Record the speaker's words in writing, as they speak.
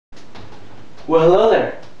Well, hello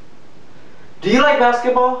there. Do you like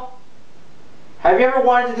basketball? Have you ever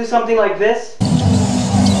wanted to do something like this?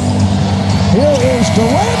 Here is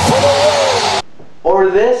Durant for the win! Or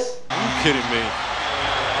this? Are you kidding me?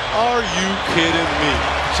 Are you kidding me?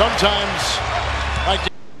 Sometimes I...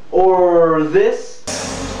 Or this?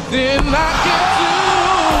 Then I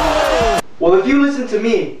can do it. Well, if you listen to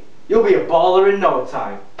me, you'll be a baller in no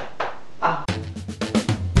time. Ah.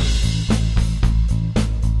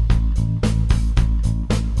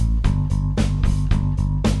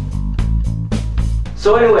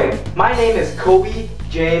 So anyway, my name is Kobe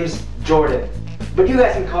James Jordan, but you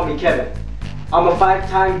guys can call me Kevin. I'm a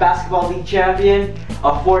 5-time basketball league champion,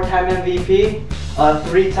 a 4-time MVP, a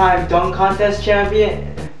 3-time dunk contest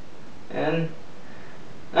champion, and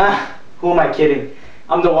who am I kidding?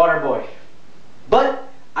 I'm the water boy. But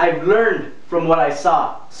I've learned from what I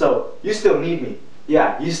saw, so you still need me.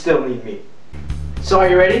 Yeah, you still need me. So are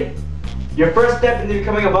you ready? Your first step into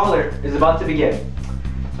becoming a baller is about to begin.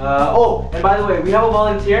 Oh, and by the way, we have a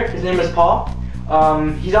volunteer. His name is Paul.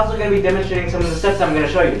 He's also going to be demonstrating some of the steps I'm going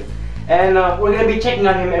to show you. And we're going to be checking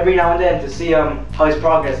on him every now and then to see how his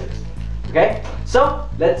progress is. Okay? So,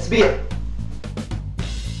 let's begin.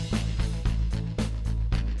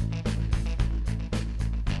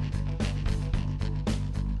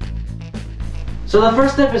 So the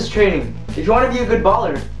first step is training. If you want to be a good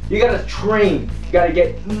baller, you gotta train. You gotta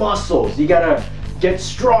get muscles. You gotta get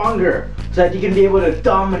stronger so that you can be able to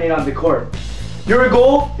dominate on the court. Your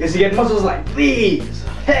goal is to get muscles like these.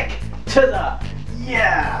 Heck to the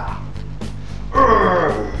yeah.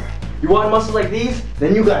 You want muscles like these?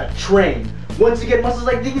 Then you gotta train. Once you get muscles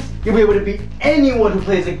like these, you'll be able to beat anyone who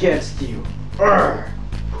plays against you.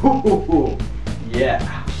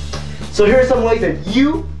 Yeah. So here are some ways that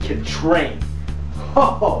you can train.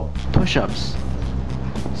 Push-ups,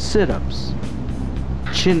 sit-ups,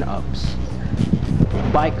 chin-ups,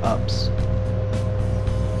 bike-ups,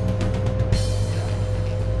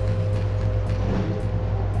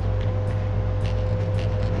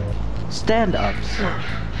 stand-ups,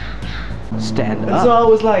 stand-up. That's what I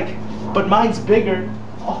was like, but mine's bigger.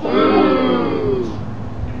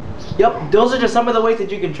 Yup, those are just some of the ways that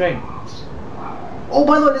you can train. Oh,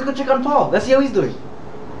 by the way, let's go check on Paul. Let's see how he's doing.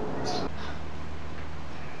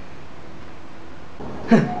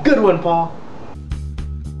 Good one, Paul.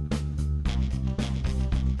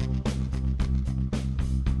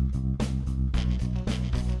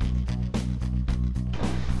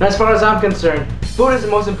 And as far as I'm concerned, food is the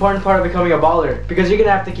most important part of becoming a baller because you're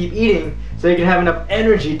gonna have to keep eating so you can have enough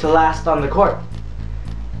energy to last on the court.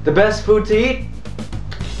 The best food to eat?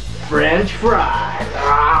 French fries.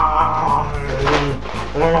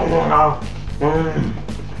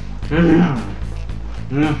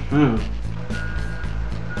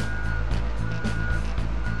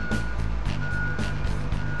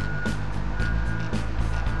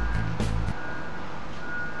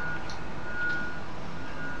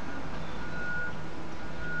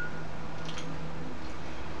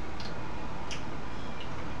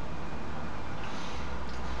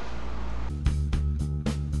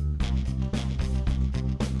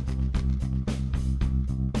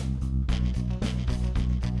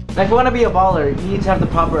 Now if you want to be a baller, you need to have the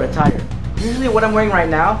proper attire. Usually what I'm wearing right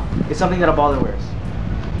now is something that a baller wears.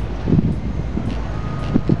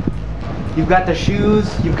 You've got the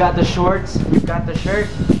shoes, you've got the shorts, you've got the shirt.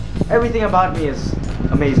 Everything about me is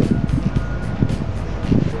amazing.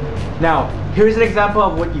 Now, here's an example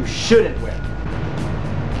of what you shouldn't wear.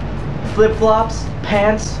 Flip-flops,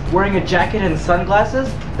 pants, wearing a jacket and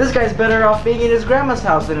sunglasses. This guy's better off being in his grandma's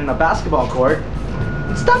house than in a basketball court.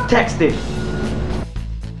 And stop texting!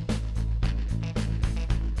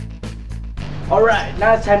 Alright,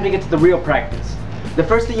 now it's time to get to the real practice. The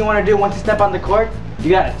first thing you want to do once you step on the court, you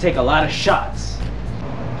gotta take a lot of shots.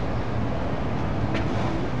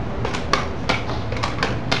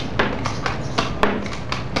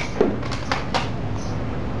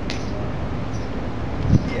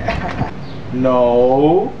 Yeah.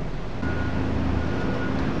 No.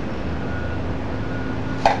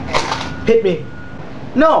 Hit me.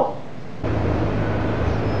 No.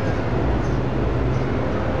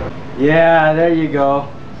 Yeah, there you go.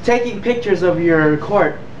 Taking pictures of your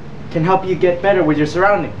court can help you get better with your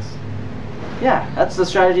surroundings. Yeah, that's the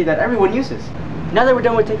strategy that everyone uses. Now that we're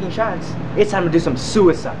done with taking shots, it's time to do some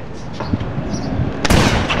suicides.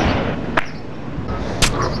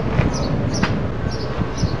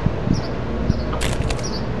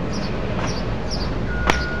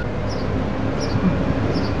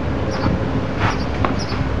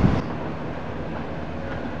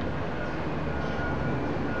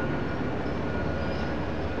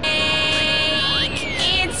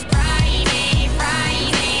 It's Friday.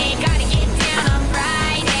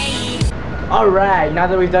 Alright, now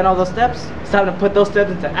that we've done all those steps, it's time to put those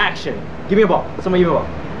steps into action. Give me a ball. Somebody give me a ball.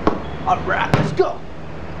 Alright, let's go.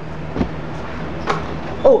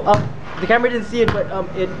 Oh, the camera didn't see it, but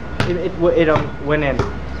it went in.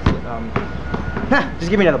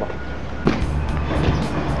 Just give me another ball.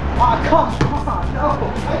 Oh, come on, no.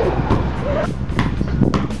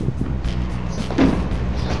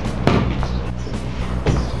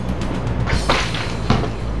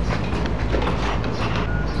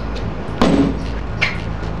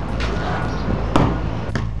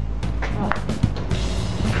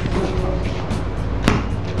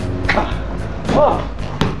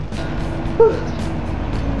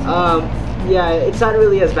 Yeah, it's not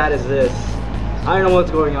really as bad as this. I don't know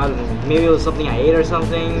what's going on with me. Maybe it was something I ate or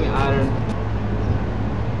something. I don't.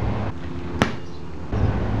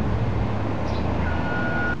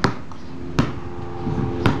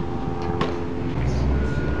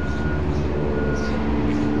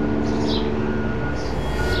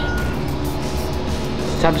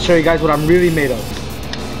 It's time to show you guys what I'm really made of.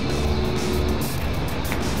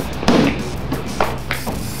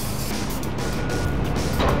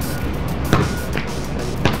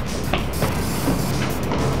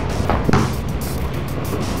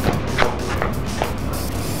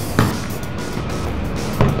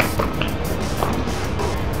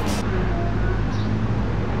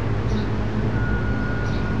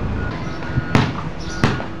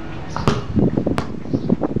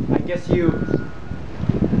 I guess you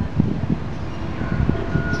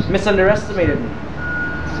misunderestimated me.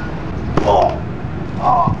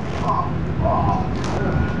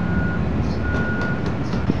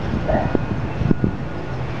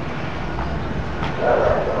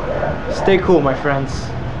 Stay cool, my friends.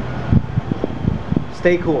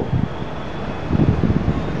 Stay cool.